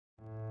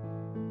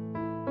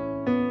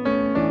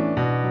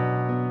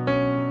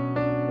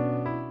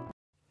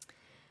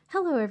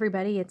Hello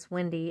everybody, it's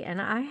Wendy,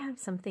 and I have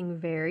something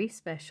very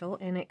special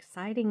and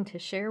exciting to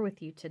share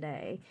with you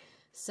today.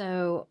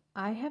 So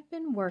I have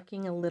been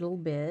working a little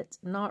bit,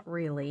 not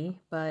really,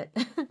 but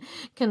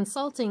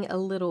consulting a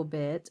little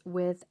bit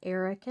with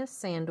Erika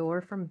Sandor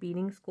from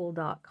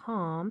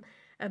beadingschool.com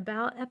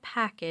about a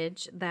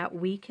package that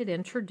we could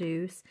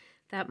introduce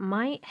that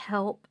might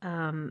help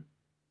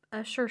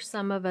usher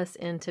some of us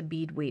into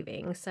bead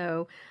weaving.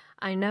 So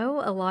I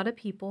know a lot of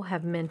people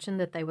have mentioned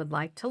that they would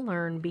like to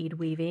learn bead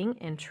weaving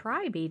and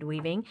try bead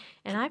weaving,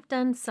 and I've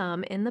done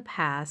some in the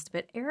past,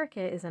 but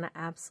Erika is an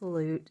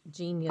absolute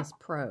genius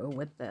pro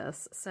with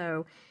this.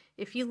 So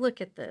if you look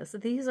at this,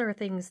 these are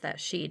things that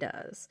she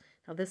does.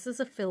 Now this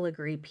is a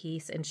filigree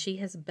piece, and she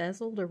has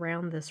bezeled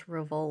around this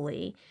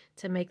Rivoli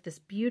to make this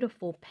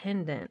beautiful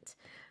pendant,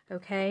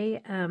 okay?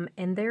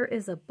 And there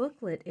is a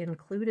booklet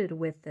included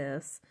with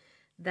this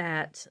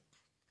that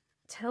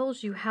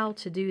tells you how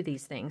to do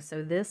these things.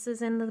 So this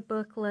is in the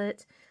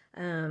booklet,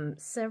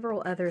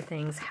 several other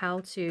things,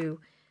 how to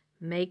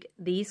make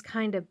these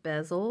kind of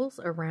bezels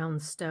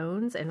around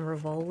stones and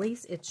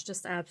Rivolis. It's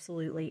just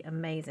absolutely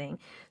amazing.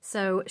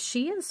 So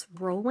she is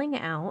rolling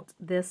out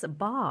this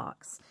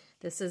box.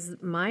 This is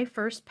my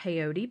first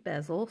Peyote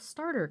bezel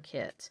starter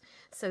kit.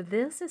 So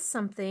this is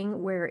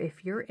something where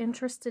if you're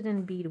interested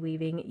in bead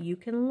weaving, you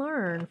can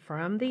learn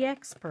from the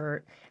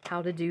expert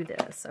how to do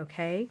this,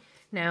 okay?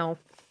 Now,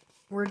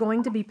 we're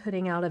going to be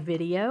putting out a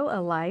video,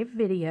 a live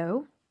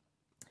video.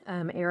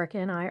 Erika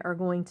and I are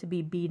going to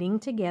be beading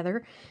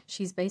together.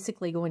 She's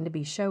basically going to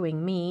be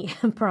showing me,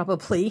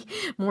 probably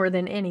more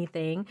than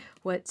anything,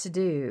 what to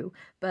do.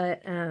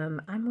 But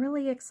I'm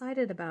really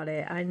excited about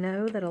it. I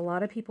know that a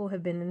lot of people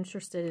have been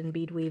interested in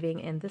bead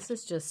weaving, and this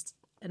is just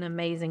an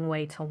amazing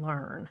way to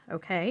learn,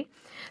 okay?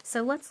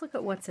 So let's look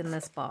at what's in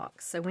this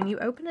box. So when you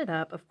open it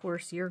up, of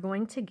course, you're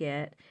going to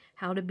get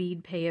how to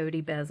bead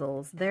peyote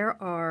bezels.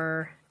 There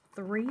are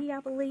 3, I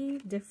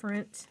believe,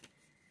 different.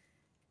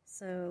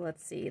 So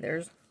let's see,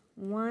 there's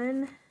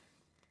 1,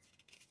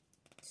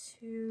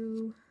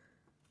 2,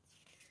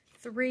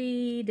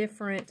 3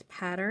 different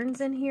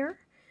patterns in here.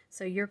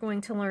 So you're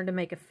going to learn to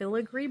make a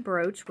filigree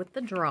brooch with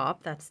the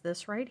drop. That's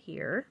this right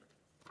here.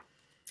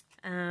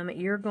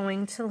 You're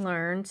going to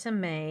learn to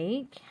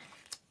make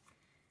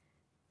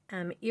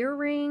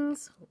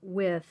earrings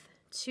with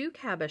 2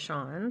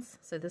 cabochons.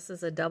 So this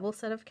is a double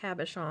set of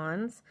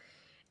cabochons.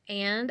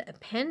 And a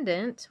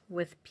pendant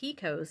with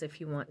picots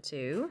if you want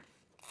to.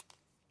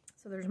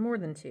 So there's more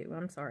than 2,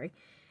 I'm sorry.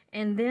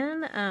 And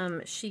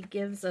then she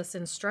gives us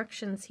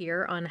instructions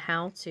here on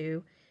how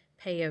to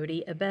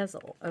peyote a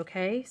bezel,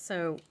 okay?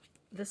 So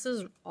this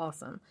is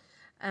awesome.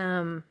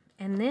 And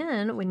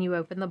then when you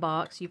open the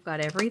box, you've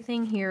got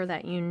everything here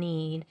that you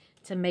need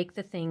to make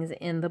the things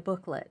in the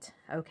booklet,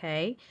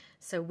 okay?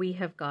 So we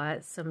have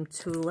got some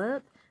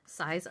tulip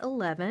size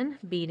 11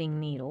 beading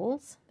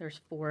needles. There's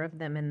 4 of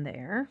them in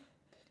there.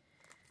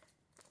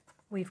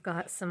 We've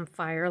got some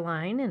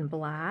Fireline in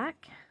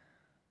black.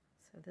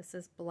 So this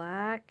is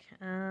black,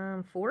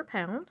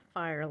 4-pound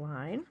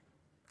Fireline.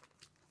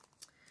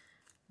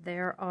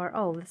 There are,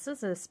 oh, this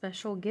is a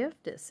special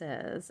gift, it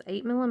says.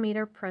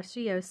 8mm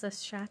Preciosa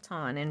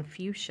Chaton in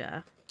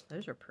fuchsia.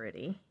 Those are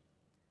pretty.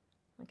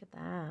 Look at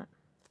that.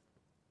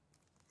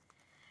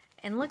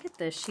 And look at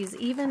this. She's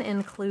even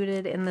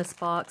included in this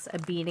box a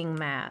beading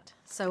mat.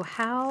 So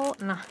how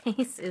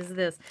nice is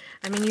this?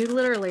 I mean, you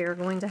literally are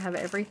going to have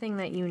everything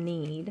that you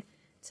need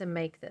to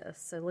make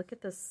this. So look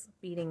at this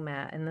beading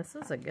mat, and this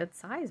is a good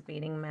size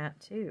beading mat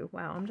too.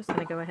 Wow, I'm just going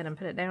to go ahead and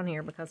put it down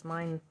here because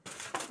mine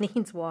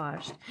needs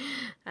washed.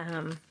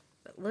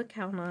 But look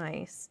how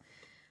nice.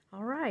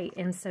 All right,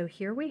 and so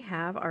here we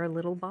have our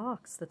little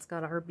box that's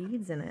got our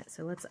beads in it.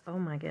 So let's, oh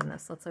my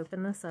goodness, let's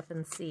open this up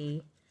and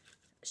see.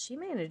 She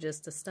manages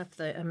to stuff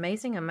the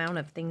amazing amount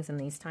of things in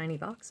these tiny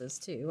boxes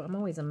too. I'm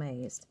always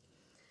amazed.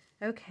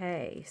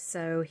 Okay,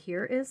 so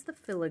here is the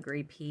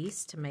filigree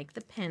piece to make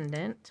the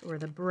pendant or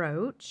the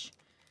brooch.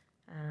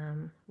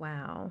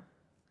 Wow.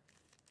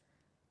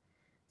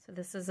 So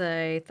this is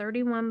a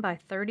 31 by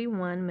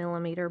 31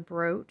 millimeter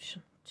brooch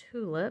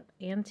tulip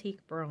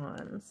antique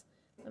bronze.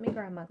 Let me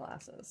grab my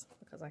glasses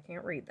because I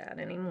can't read that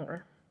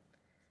anymore.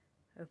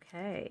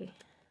 Okay.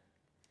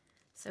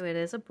 So it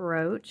is a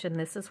brooch, and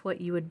this is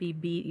what you would be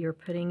you're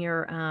putting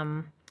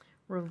your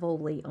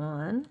Rivoli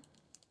on.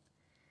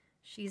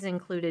 She's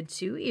included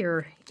 2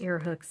 ear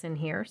hooks in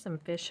here, some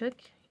fishhook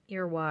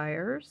ear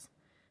wires,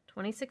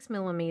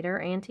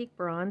 26mm antique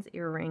bronze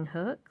earring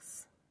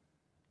hooks.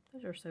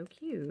 Those are so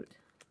cute.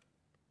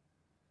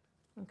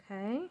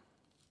 Okay.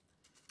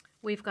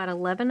 We've got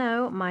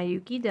 11-0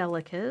 Miyuki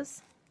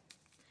Delicas.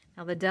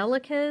 Now the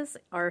Delicas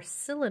are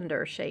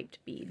cylinder-shaped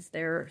beads.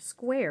 They're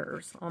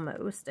squares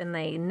almost, and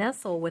they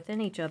nestle within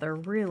each other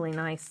really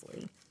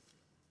nicely.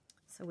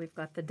 So we've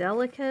got the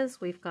Delicas,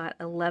 we've got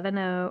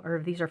 11-0,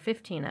 or these are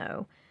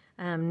 15-0,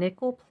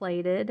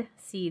 nickel-plated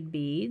seed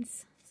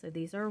beads. So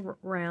these are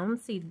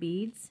round seed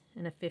beads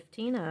in a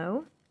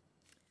 15-0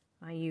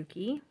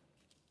 Miyuki.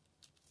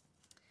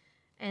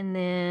 And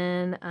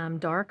then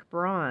dark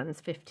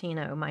bronze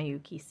 15-0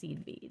 Miyuki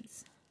seed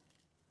beads.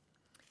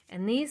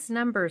 And these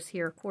numbers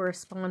here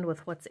correspond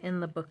with what's in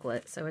the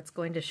booklet, so it's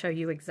going to show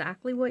you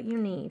exactly what you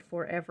need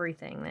for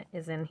everything that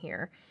is in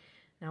here.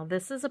 Now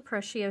this is a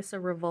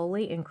Preciosa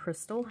Rivoli in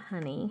Crystal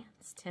Honey.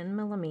 It's 10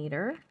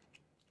 millimeter.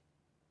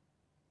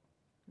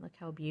 Look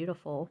how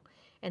beautiful.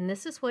 And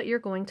this is what you're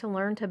going to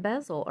learn to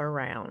bezel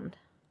around.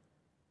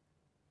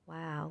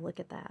 Wow, look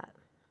at that.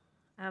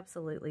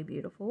 Absolutely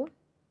beautiful.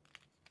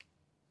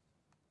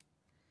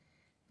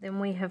 Then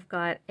we have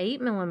got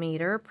 8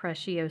 millimeter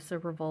Preciosa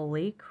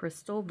Rivoli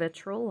Crystal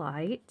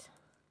Vitrolite.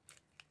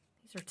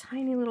 These are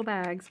tiny little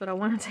bags, but I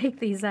want to take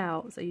these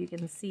out so you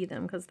can see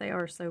them because they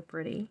are so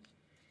pretty.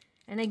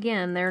 And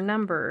again, they're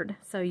numbered,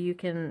 so you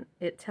can,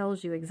 it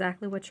tells you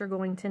exactly what you're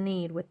going to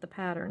need with the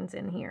patterns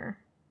in here.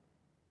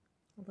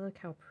 Look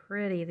how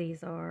pretty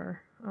these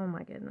are. Oh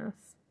my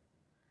goodness.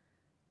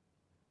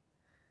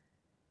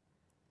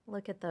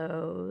 Look at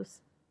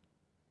those.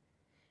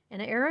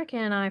 And Erika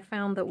and I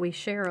found that we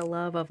share a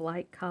love of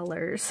light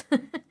colors.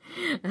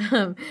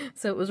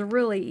 So it was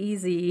really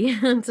easy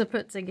to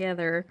put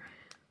together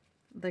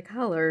the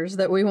colors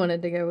that we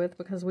wanted to go with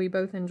because we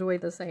both enjoy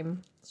the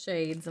same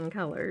shades and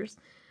colors.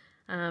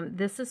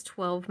 This is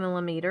 12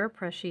 millimeter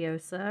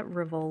Preciosa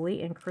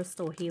Rivoli in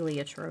Crystal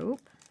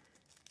Heliotrope.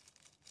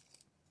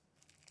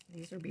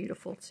 These are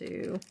beautiful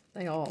too.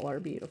 They all are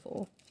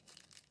beautiful.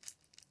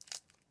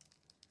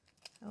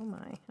 Oh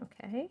my,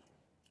 okay.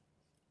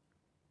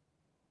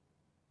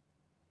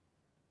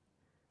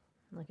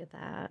 Look at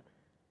that.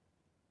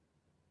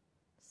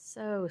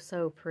 So,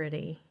 so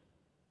pretty.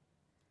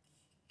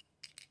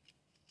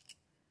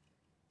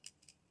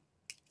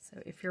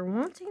 So if you're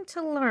wanting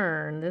to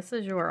learn, this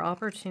is your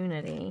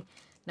opportunity.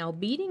 Now,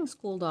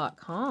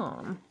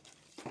 beadingschool.com,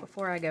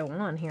 before I go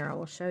on here, I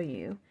will show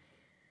you.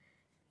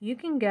 You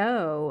can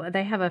go,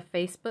 they have a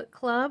Facebook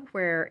club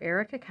where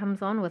Erika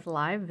comes on with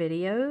live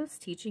videos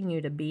teaching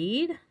you to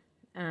bead.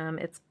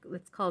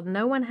 It's called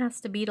No One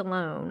Has to Bead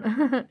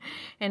Alone.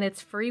 And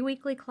it's free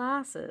weekly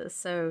classes.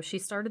 So she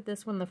started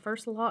this when the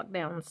first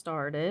lockdown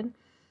started.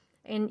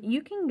 And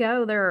you can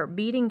go, there are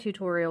beading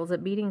tutorials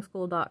at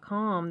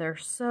beadingschool.com.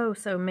 There's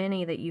so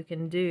many that you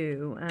can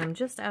do.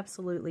 Just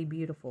absolutely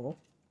beautiful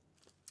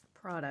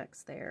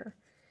products there.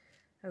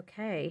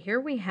 Okay, here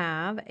we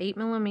have 8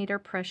 millimeter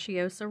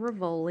Preciosa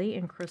Rivoli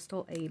in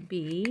Crystal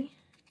AB.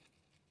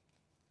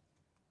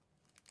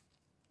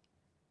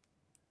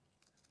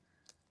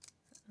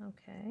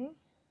 Okay.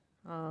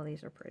 Oh,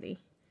 these are pretty.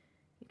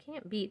 You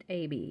can't beat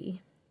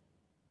AB.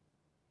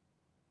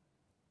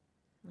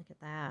 Look at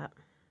that.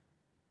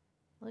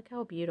 Look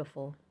how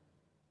beautiful.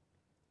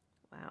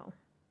 Wow.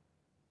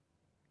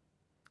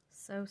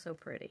 So, so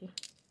pretty.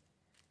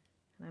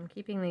 And I'm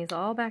keeping these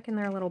all back in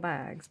their little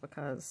bags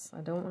because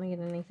I don't want to get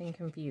anything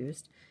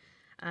confused.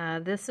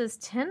 This is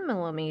 10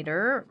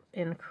 millimeter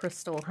in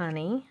Crystal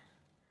Honey.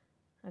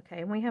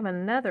 Okay, and we have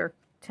another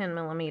 10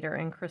 millimeter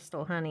in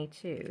Crystal Honey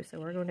too. So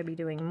we're going to be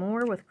doing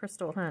more with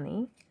Crystal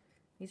Honey.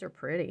 These are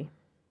pretty.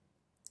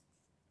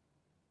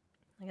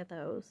 Look at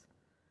those.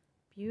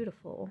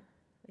 Beautiful.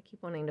 They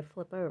keep wanting to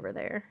flip over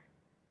there.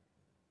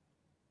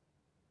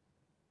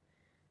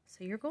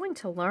 So you're going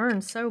to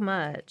learn so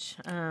much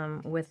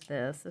with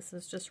this. This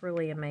is just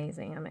really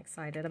amazing. I'm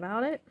excited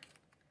about it.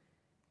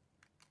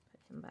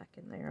 Put him back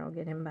in there. I'll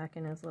get him back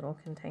in his little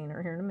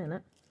container here in a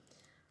minute.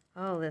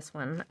 Oh, this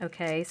one.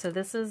 Okay, so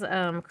this is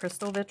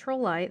Crystal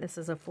Vitrolite. This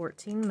is a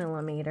 14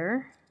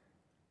 millimeter.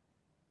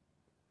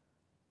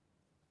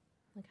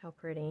 Look how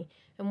pretty.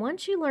 And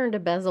once you learn to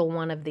bezel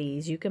one of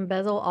these, you can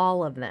bezel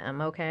all of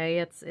them, okay?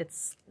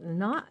 It's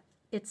not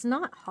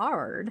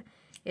hard.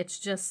 It's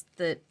just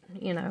that,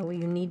 you know,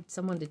 you need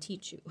someone to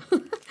teach you.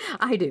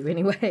 I do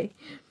anyway.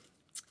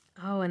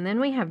 Oh, and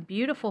then we have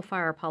beautiful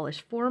fire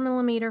polish, 4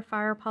 millimeter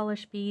fire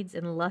polish beads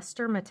in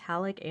luster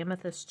metallic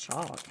amethyst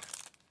chalk.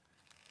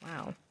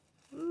 Wow.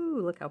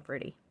 Ooh, look how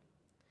pretty.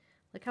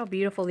 Look how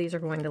beautiful these are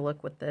going to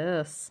look with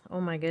this.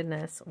 Oh my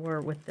goodness. Or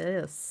with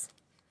this.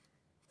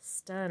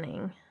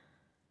 Stunning.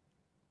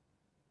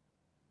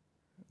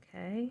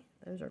 Okay,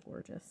 those are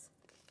gorgeous.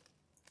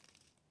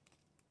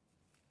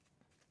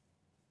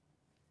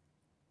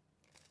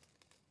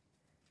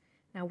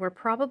 Now we're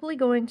probably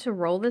going to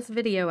roll this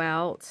video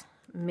out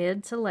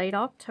mid to late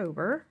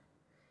October.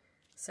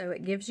 So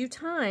it gives you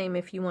time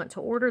if you want to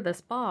order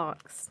this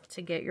box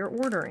to get your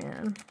order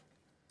in.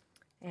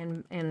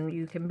 And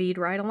you can bead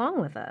right along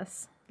with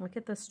us. Look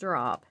at this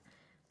drop.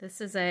 This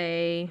is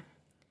a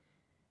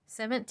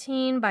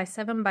 17 by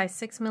 7 by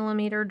 6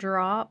 millimeter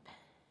drop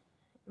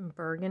in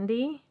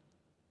burgundy.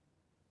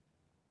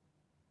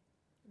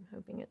 I'm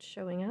hoping it's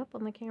showing up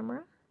on the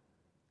camera.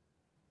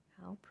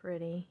 How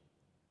pretty.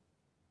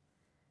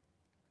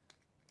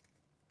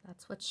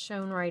 That's what's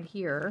shown right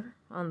here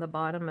on the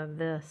bottom of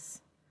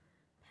this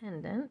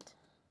pendant.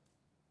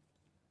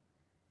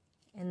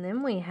 And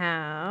then we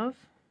have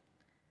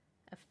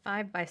a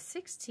 5 by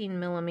 16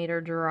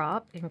 millimeter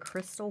drop in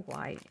crystal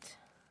white.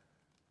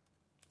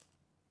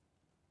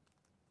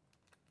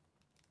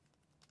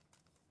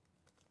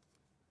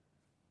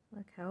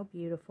 Look how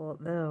beautiful,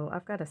 though.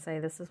 I've got to say,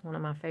 this is one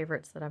of my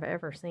favorites that I've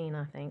ever seen,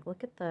 I think.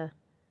 Look at the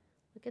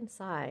Look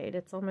inside.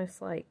 It's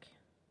almost like,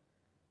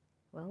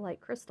 well,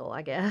 like crystal,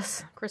 I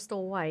guess.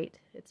 Crystal white.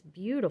 It's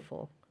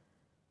beautiful.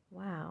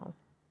 Wow.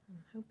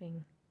 I'm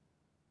hoping.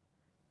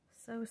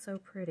 So, so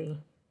pretty.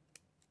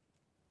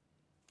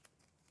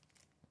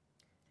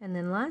 And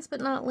then last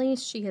but not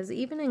least, she has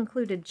even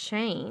included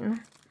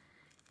chain.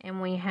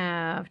 And we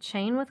have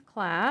chain with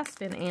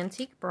clasp in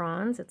antique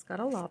bronze. It's got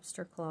a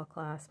lobster claw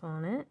clasp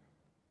on it.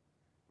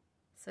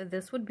 So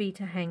this would be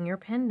to hang your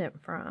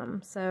pendant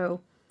from. So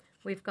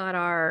we've got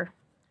our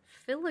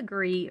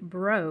filigree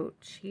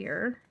brooch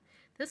here.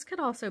 This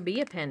could also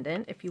be a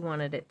pendant if you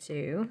wanted it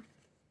to.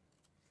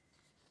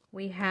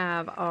 We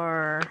have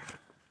our,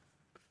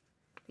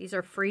 these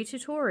are free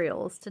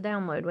tutorials to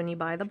download when you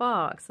buy the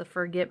box. The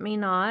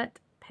Forget-Me-Not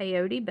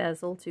Peyote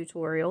Bezel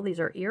tutorial. These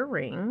are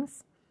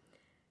earrings.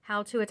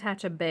 How to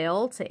attach a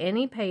bell to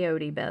any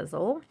peyote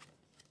bezel.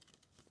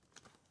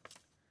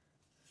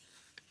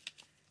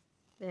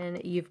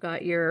 Then you've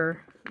got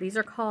your, these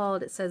are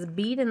called, it says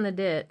bead in the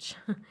ditch.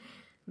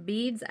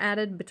 Beads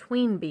added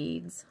between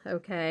beads,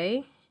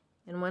 okay?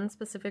 In one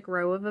specific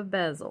row of a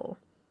bezel.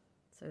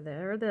 So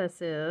there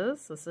this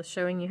is. This is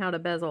showing you how to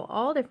bezel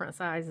all different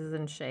sizes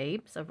and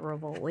shapes of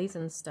rivolis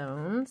and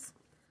stones.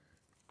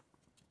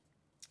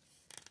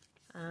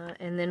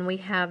 And then we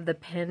have the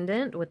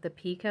pendant with the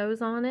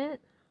picots on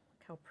it.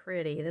 Look how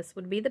pretty. This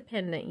would be the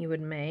pendant you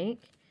would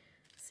make.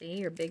 See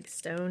your big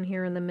stone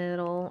here in the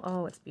middle.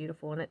 Oh, it's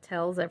beautiful. And it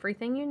tells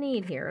everything you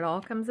need here. It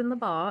all comes in the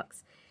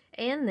box.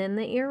 And then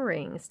the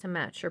earrings to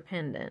match your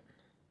pendant.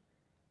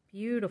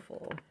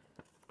 Beautiful.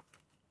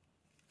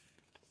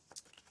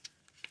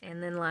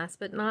 And then last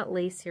but not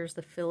least, here's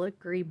the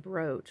filigree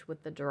brooch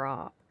with the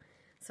drop.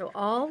 So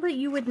all that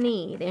you would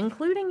need,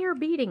 including your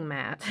beading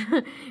mat,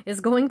 is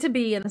going to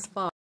be in this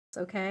box,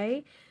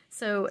 okay?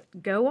 So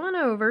go on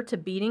over to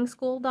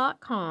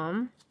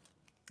beadingschool.com.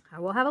 I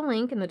will have a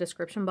link in the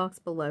description box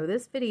below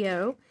this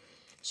video.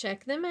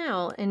 Check them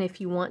out, and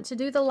if you want to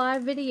do the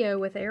live video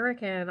with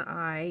Erika and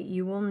I,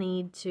 you will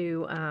need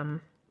to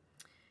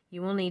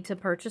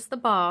purchase the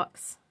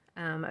box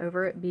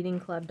over at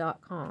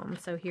beadingclub.com.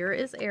 So here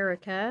is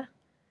Erika.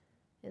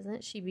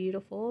 Isn't she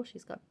beautiful?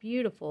 She's got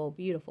beautiful,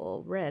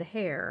 beautiful red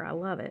hair. I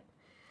love it.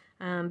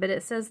 But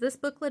it says, this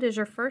booklet is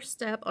your first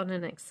step on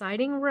an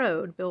exciting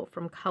road built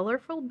from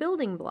colorful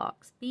building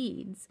blocks,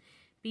 beads.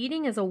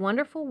 Beading is a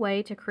wonderful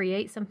way to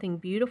create something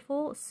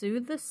beautiful,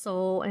 soothe the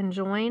soul, and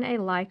join a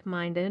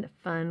like-minded,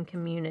 fun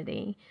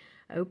community.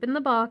 Open the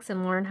box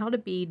and learn how to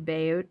bead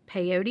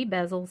peyote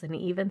bezels and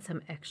even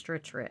some extra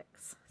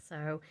tricks.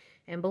 So,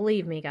 and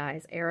believe me,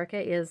 guys,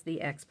 Erika is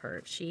the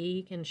expert.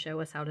 She can show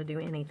us how to do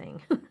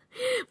anything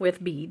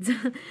with beads.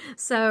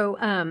 So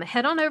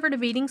head on over to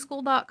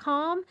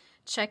beadingschool.com.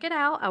 Check it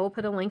out. I will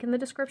put a link in the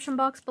description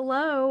box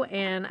below,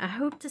 and I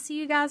hope to see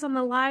you guys on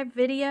the live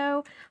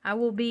video. I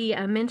will be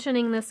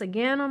mentioning this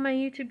again on my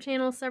YouTube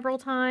channel several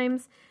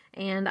times,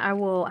 and I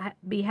will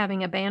be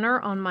having a banner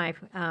on my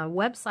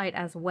website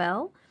as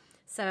well.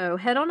 So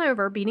head on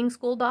over,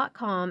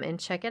 beadingschool.com, and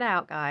check it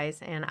out, guys,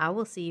 and I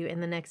will see you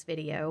in the next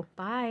video.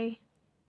 Bye.